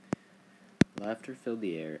Laughter filled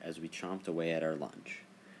the air as we chomped away at our lunch.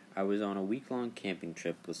 I was on a week-long camping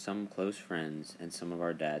trip with some close friends and some of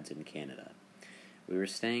our dads in Canada. We were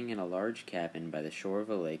staying in a large cabin by the shore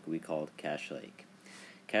of a lake we called Cache Lake.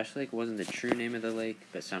 Cache Lake wasn't the true name of the lake,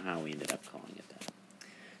 but somehow we ended up calling it that.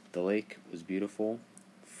 The lake was beautiful.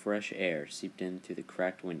 Fresh air seeped in through the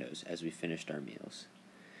cracked windows as we finished our meals.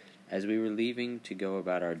 As we were leaving to go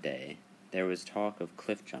about our day, there was talk of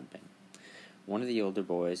cliff jumping. One of the older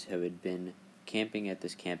boys, who had been camping at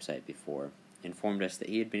this campsite before, informed us that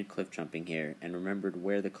he had been cliff jumping here and remembered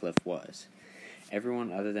where the cliff was.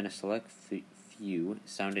 Everyone other than a select few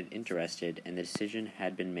sounded interested, and the decision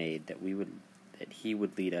had been made that he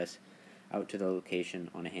would lead us out to the location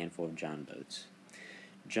on a handful of John boats.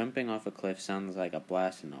 Jumping off a cliff sounds like a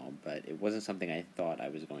blast and all, but it wasn't something I thought I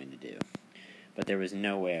was going to do. But there was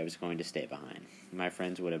no way I was going to stay behind. My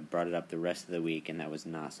friends would have brought it up the rest of the week, and that was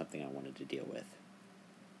not something I wanted to deal with.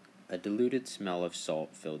 A diluted smell of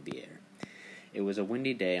salt filled the air. It was a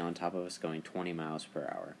windy day on top of us going 20 miles per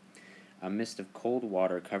hour. A mist of cold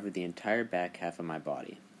water covered the entire back half of my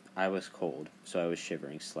body. I was cold, so I was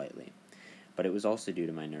shivering slightly. But it was also due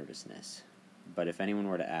to my nervousness. But if anyone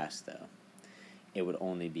were to ask, though, it would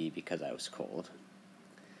only be because I was cold.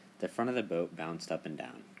 The front of the boat bounced up and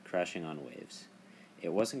down, crashing on waves.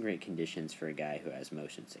 It wasn't great conditions for a guy who has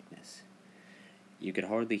motion sickness. You could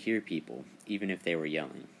hardly hear people, even if they were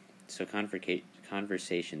yelling, so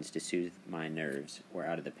conversations to soothe my nerves were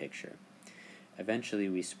out of the picture. Eventually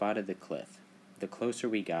we spotted the cliff. The closer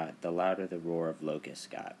we got, the louder the roar of locusts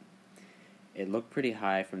got. It looked pretty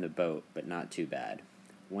high from the boat, but not too bad.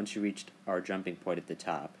 Once you reached our jumping point at the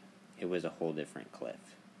top, it was a whole different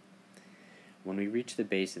cliff. When we reached the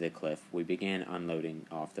base of the cliff, we began unloading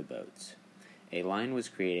off the boats. A line was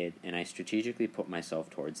created, and I strategically put myself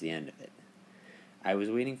towards the end of it. I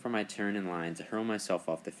was waiting for my turn in line to hurl myself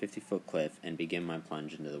off the 50-foot cliff and begin my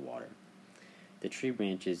plunge into the water. The tree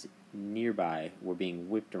branches nearby were being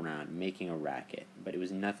whipped around, making a racket, but it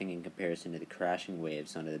was nothing in comparison to the crashing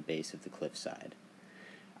waves onto the base of the cliffside.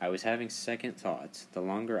 I was having second thoughts the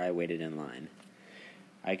longer I waited in line.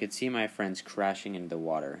 I could see my friends crashing into the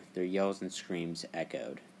water. Their yells and screams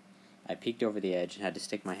echoed. I peeked over the edge and had to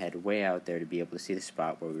stick my head way out there to be able to see the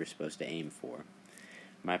spot where we were supposed to aim for.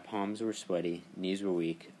 My palms were sweaty, knees were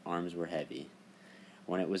weak, arms were heavy.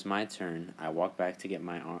 When it was my turn, I walked back to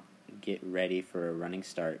get ready for a running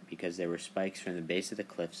start because there were spikes from the base of the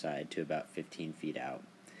cliffside to about 15 feet out.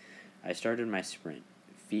 I started my sprint.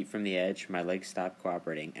 Feet from the edge, my legs stopped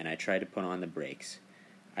cooperating, and I tried to put on the brakes.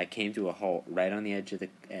 I came to a halt right on the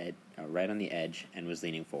edge and was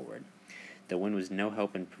leaning forward. The wind was no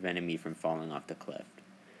help in preventing me from falling off the cliff.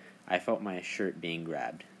 I felt my shirt being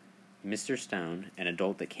grabbed. Mr. Stone, an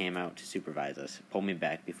adult that came out to supervise us, pulled me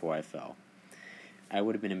back before I fell. I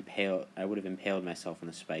would have impaled myself on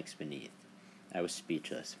the spikes beneath. I was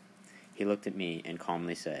speechless. He looked at me and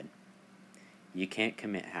calmly said, "You can't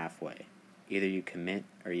commit halfway. Either you commit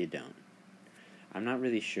or you don't." I'm not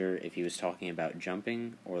really sure if he was talking about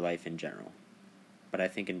jumping or life in general, but I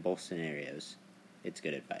think in both scenarios, it's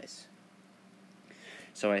good advice.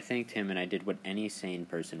 So I thanked him and I did what any sane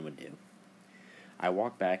person would do. I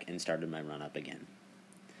walked back and started my run up again.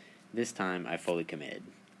 This time I fully committed.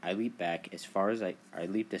 I leaped as far as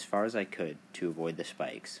I could to avoid the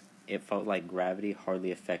spikes. It felt like gravity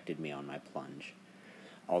hardly affected me on my plunge.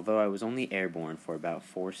 Although I was only airborne for about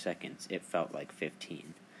 4 seconds, it felt like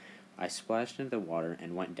 15. I splashed into the water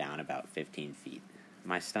and went down about 15 feet.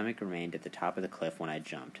 My stomach remained at the top of the cliff when I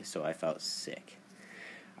jumped, so I felt sick.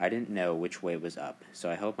 I didn't know which way was up,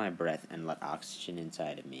 so I held my breath and let oxygen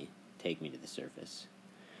inside of me take me to the surface.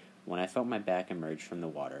 When I felt my back emerge from the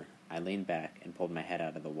water, I leaned back and pulled my head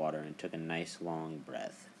out of the water and took a nice long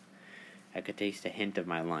breath. I could taste a hint of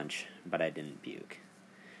my lunch, but I didn't puke.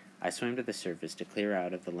 I swam to the surface to clear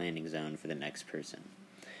out of the landing zone for the next person.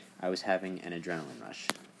 I was having an adrenaline rush.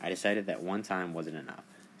 I decided that one time wasn't enough,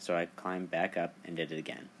 so I climbed back up and did it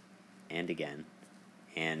again, and again,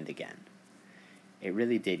 and again. It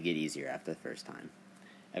really did get easier after the first time.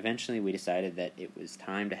 Eventually, we decided that it was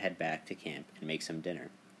time to head back to camp and make some dinner.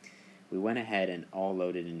 We went ahead and all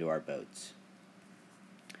loaded into our boats.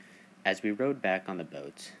 As we rowed back on the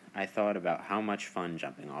boats, I thought about how much fun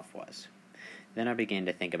jumping off was. Then I began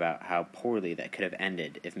to think about how poorly that could have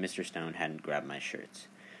ended if Mr. Stone hadn't grabbed my shirts.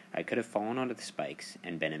 I could have fallen onto the spikes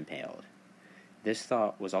and been impaled. This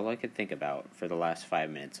thought was all I could think about for the last 5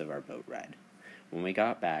 minutes of our boat ride. When we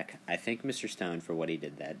got back, I thanked Mr. Stone for what he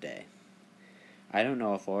did that day. I don't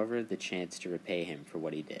know if I'll ever have the chance to repay him for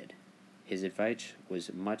what he did. His advice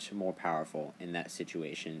was much more powerful in that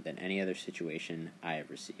situation than any other situation I have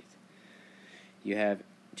received. You have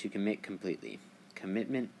to commit completely.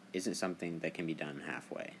 Commitment isn't something that can be done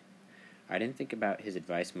halfway. I didn't think about his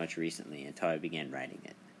advice much recently until I began writing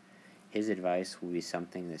it. His advice will be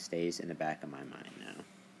something that stays in the back of my mind now.